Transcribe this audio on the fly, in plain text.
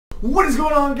What is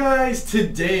going on, guys?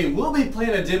 Today we'll be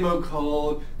playing a demo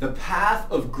called The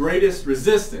Path of Greatest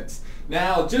Resistance.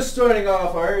 Now, just starting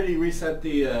off, I already reset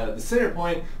the center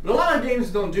point, but a lot of games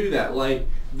don't do that. Like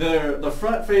the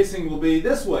front facing will be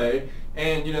this way,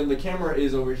 and the camera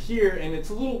is over here, and it's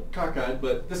a little cockeyed,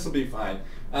 but this will be fine.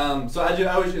 So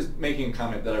I was just making a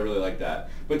comment that I really like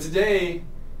that. But today,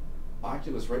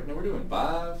 Oculus, right now we're doing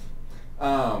Vive,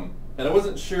 and I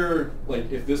wasn't sure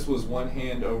like if this was one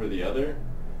hand over the other.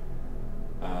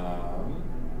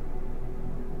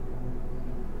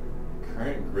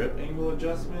 Current grip angle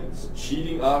adjustments,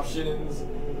 cheating options,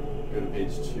 go to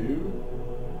page 2,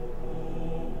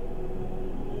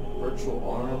 virtual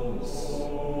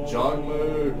arms, jog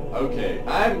mode. Okay,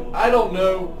 I don't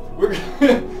know.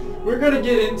 We're gonna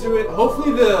get into it.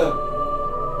 Hopefully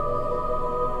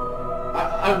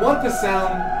I want the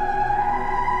sound.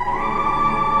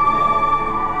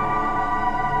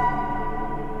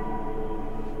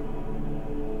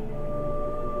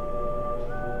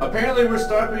 Apparently we're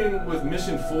starting with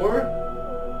mission 4.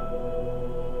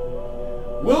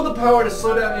 Will the power to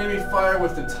slow down enemy fire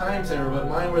with the time saver, but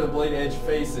mine where the blade edge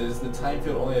faces, the time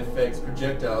field only affects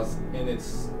projectiles in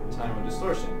its time of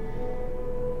distortion.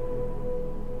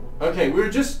 Okay, we were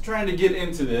just trying to get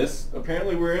into this.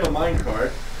 Apparently we're in a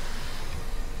minecart.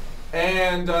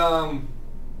 And, are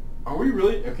we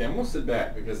really? Okay, I'm gonna sit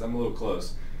back because I'm a little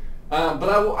close. But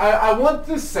I want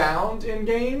the sound in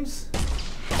games.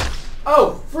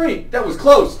 Oh, freak! That was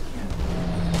close!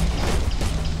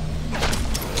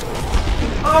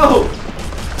 Oh!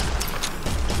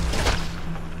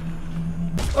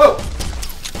 Oh!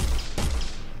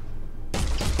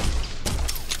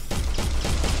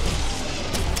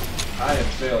 I am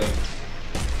failing.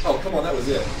 Oh, come on, that was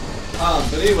it.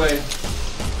 But anyway,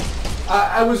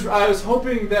 I was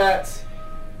hoping that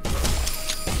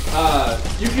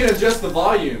you can adjust the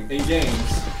volume in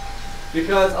games.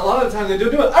 Because a lot of the times they do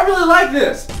it. I really like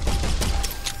this!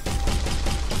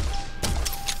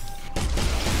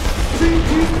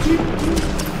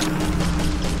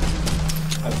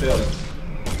 I'm failing.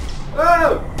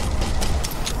 Oh!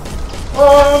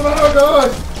 Oh my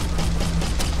god!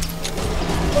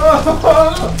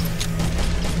 Oh!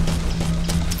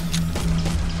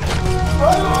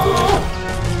 Oh!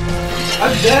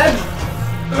 I'm dead!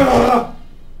 Ugh.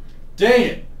 Dang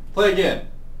it! Play again.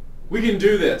 We can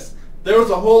do this. There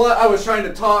was a whole lot I was trying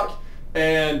to talk,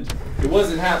 and it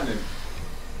wasn't happening.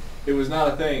 It was not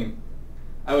a thing.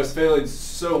 I was failing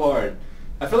so hard.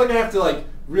 I feel like I have to like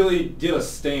really get a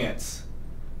stance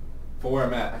for where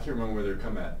I'm at. I can't remember where they're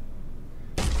come at.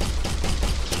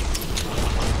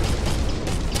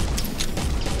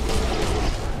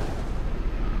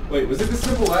 Wait, was it this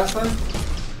simple last time?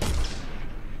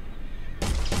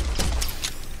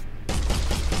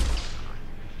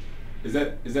 Is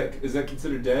that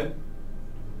considered dead?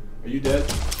 Are you dead?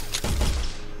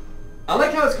 I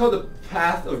like how it's called the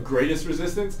Path of Greatest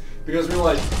Resistance because we're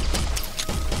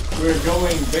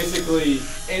going basically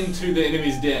into the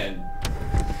enemy's den.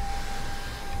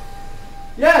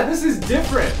 Yeah, this is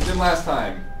different than last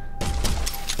time.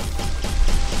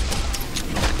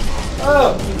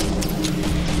 Oh!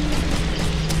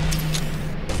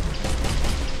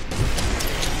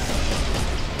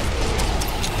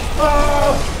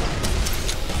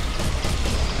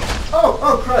 Oh!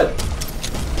 Oh, crud!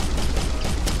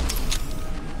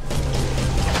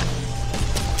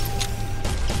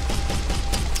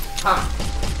 Ha!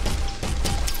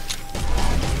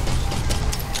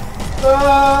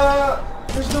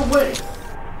 There's no way!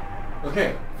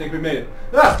 Okay, I think we made it.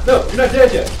 Ah! No, you're not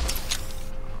dead yet!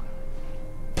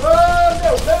 No!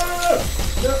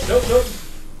 Nope.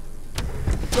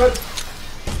 Good.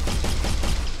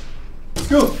 Let's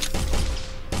go!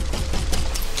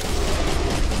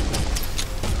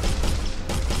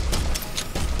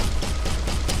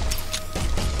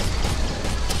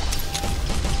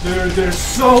 Dude, there's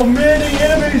so many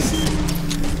enemies!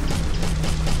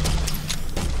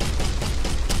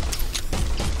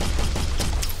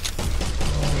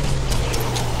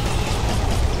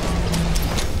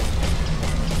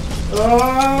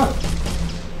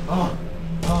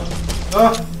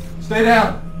 Stay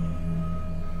down!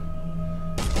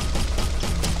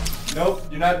 Nope,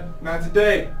 you're not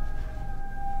today.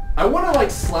 I wanna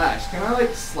like slash. Can I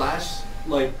like slash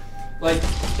like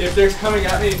if they're coming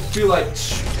at me, feel like,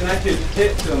 and I could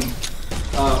hit them,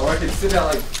 or I could send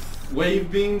out like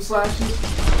wave beam slashes.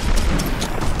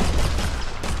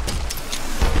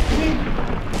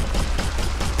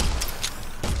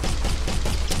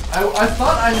 I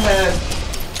thought I had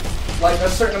like a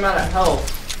certain amount of health.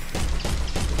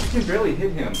 But you can barely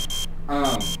hit him.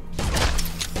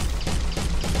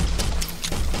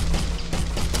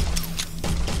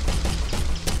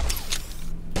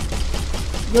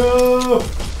 No!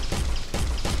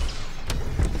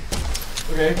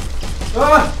 Okay.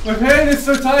 Ah! My hand is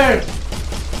so tired!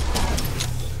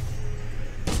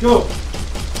 Let's go!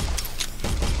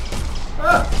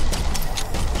 Ah!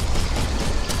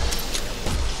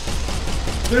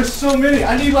 There's so many!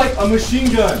 I need like a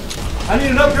machine gun! I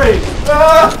need an upgrade!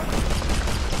 Ah!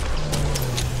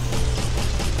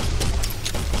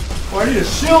 Or I need a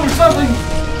shield or something!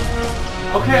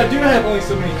 Okay, I do have only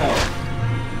so many health.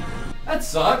 That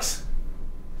sucks.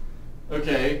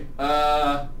 Okay,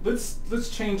 let's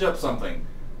change up something.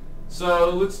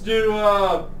 So let's do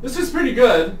this is pretty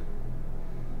good.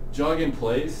 Jog in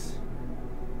place.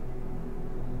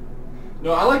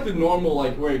 No, I like the normal,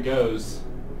 like where it goes.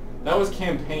 That was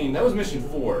campaign. That was mission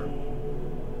 4.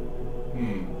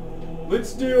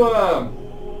 Let's do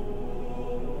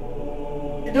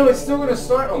no, it's still gonna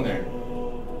start on there.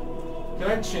 Can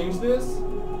I change this?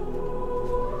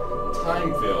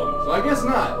 Time field. So I guess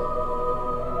not.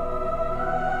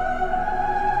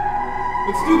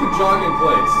 Let's do the jog in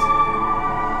place.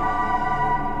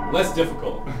 Less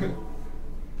difficult.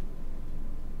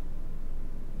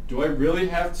 Do I really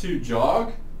have to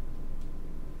jog?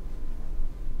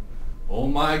 Oh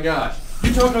my gosh.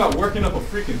 You talking about working up a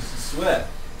freaking sweat.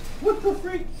 What the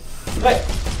freak? Hey!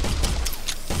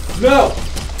 No!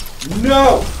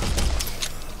 No!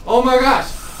 Oh my gosh!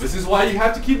 This is why you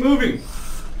have to keep moving.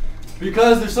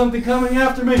 Because there's something coming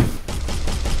after me.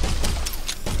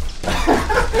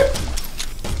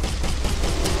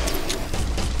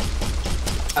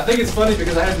 I think it's funny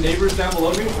because I have neighbors down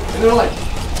below me, and they're like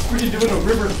freaking doing a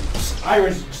river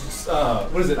Irish,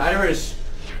 what is it? Irish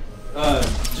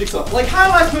jigsaw. Like, how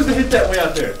am I supposed to hit that way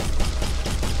out there?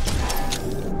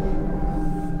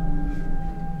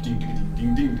 Ding, ding,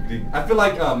 ding, ding, ding, ding. I feel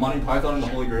like Monty Python and the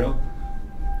Holy Grail.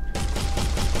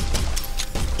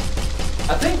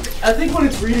 I think what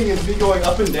it's reading is me going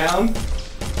up and down.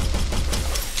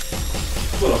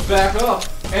 Little back off.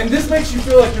 And this makes you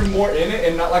feel like you're more in it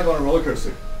and not like on a roller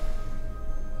coaster.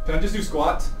 Can I just do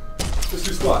squats? Just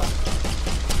do squats.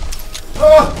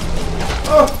 Oh!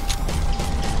 Oh!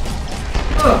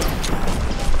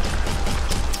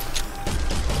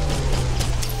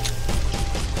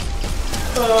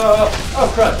 Oh! Oh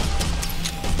crud.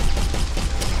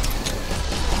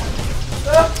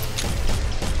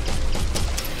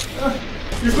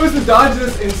 You're supposed to dodge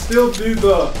this and still do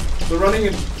the running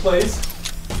in place.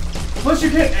 Plus you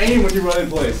can't aim when you run in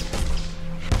place.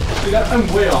 Dude, I'm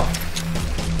way off.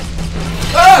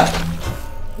 Ah!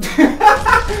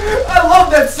 I love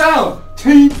that sound!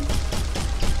 Teep!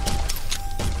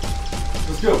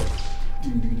 Let's go.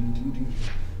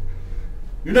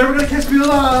 You're never gonna catch me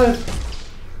alive!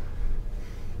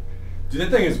 Dude, that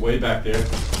thing is way back there.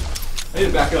 I need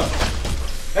to back up.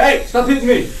 Hey! Stop hitting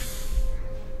me!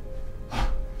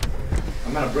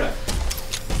 I'm out of breath.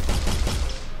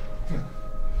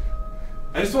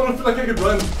 I just want to feel like I could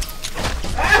run.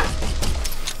 Ah!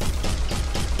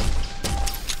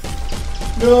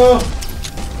 No!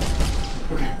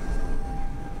 Okay.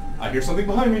 I hear something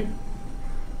behind me.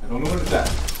 I don't know what it's at.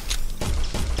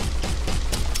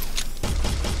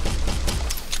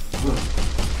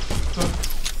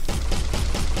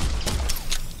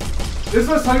 This is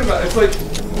what I was talking about. It's like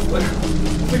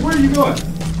where are you going?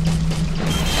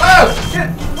 Oh! Shit!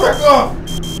 Frick off!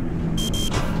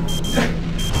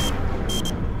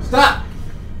 Stop!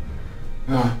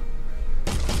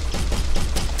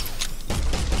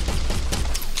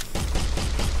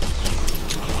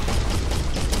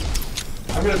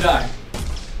 I'm gonna die.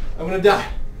 I'm gonna die.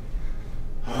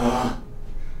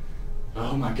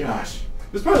 Oh my gosh.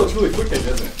 This probably looks really quick,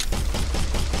 doesn't it?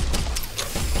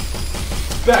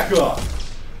 Back off.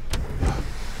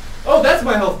 Oh, that's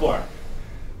my health bar.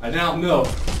 I now know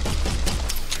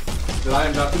that I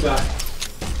am about to die.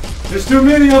 There's too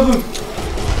many of them.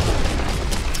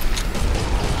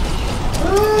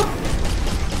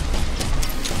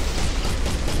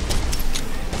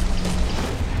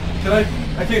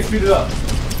 I can't speed it up.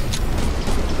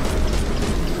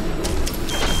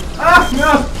 Ah,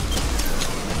 no!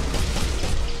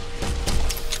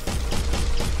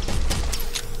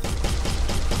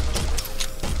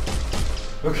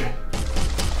 Okay.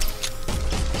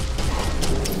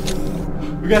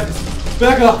 We got this.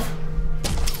 Back off.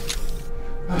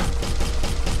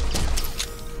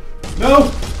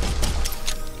 No!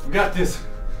 We got this.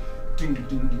 Ding, ding,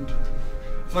 ding, ding. I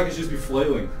feel like I should just be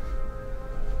flailing.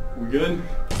 We good?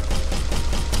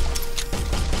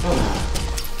 Oh.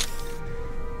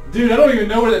 Dude, I don't even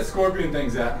know where that scorpion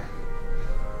thing's at.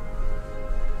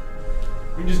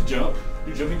 We can just jump.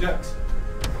 Do jumping jacks.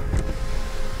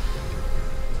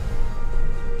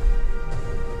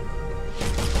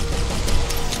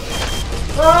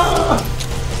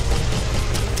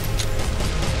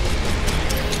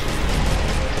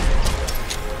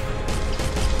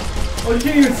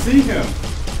 can't even see him.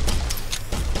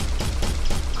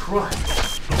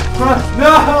 Christ. Christ.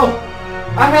 No!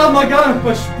 I held my gun,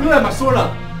 but really had my sword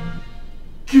up.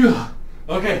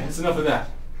 Okay, that's enough of that.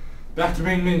 Back to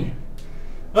main menu.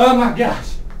 Oh my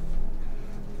gosh.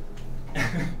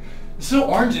 It's so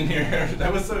orange in here.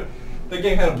 That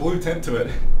game had a blue tint to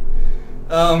it.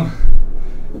 But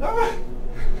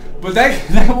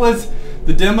that was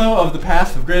the demo of the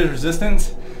Path of Greatest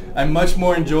Resistance. I much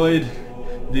more enjoyed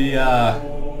the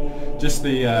just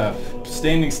the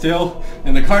standing still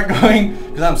and the cart going,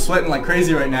 because I'm sweating like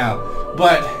crazy right now.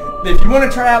 But if you want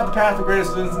to try out the Path of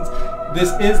Greatest Resistance, this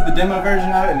is the demo version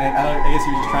of it, and I guess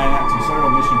you're just trying out some sort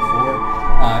of mission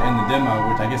 4 in the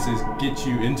demo, which I guess is get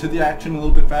you into the action a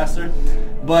little bit faster.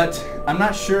 But I'm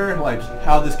not sure like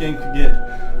how this game could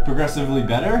get progressively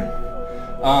better.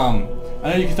 I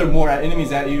know you can throw more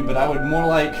enemies at you, but I would more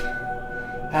like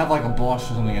have like a boss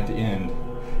or something at the end,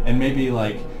 and maybe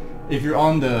like if you're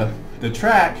on the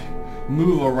track,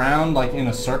 move around like in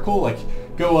a circle, like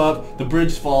go up, the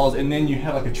bridge falls, and then you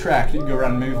have like a track that you can go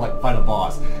around and maybe like fight a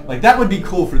boss. Like that would be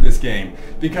cool for this game,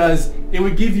 because it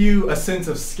would give you a sense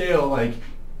of scale. Like,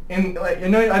 and like I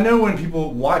know when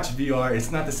people watch VR,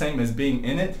 it's not the same as being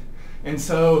in it, and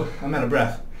so I'm out of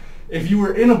breath. If you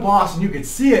were in a boss and you could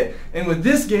see it, and with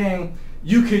this game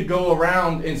you could go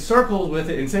around in circles with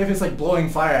it, and say if it's like blowing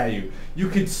fire at you, you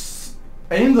could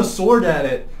aim the sword at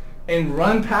it and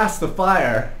run past the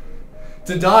fire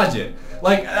to dodge it.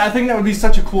 Like, I think that would be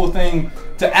such a cool thing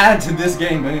to add to this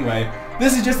game. But anyway,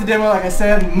 this is just a demo, like I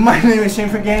said. My name is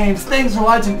Shameful Games. Thanks for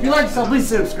watching. If you like this, please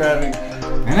subscribe.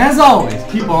 And as always,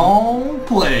 keep on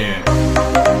playing.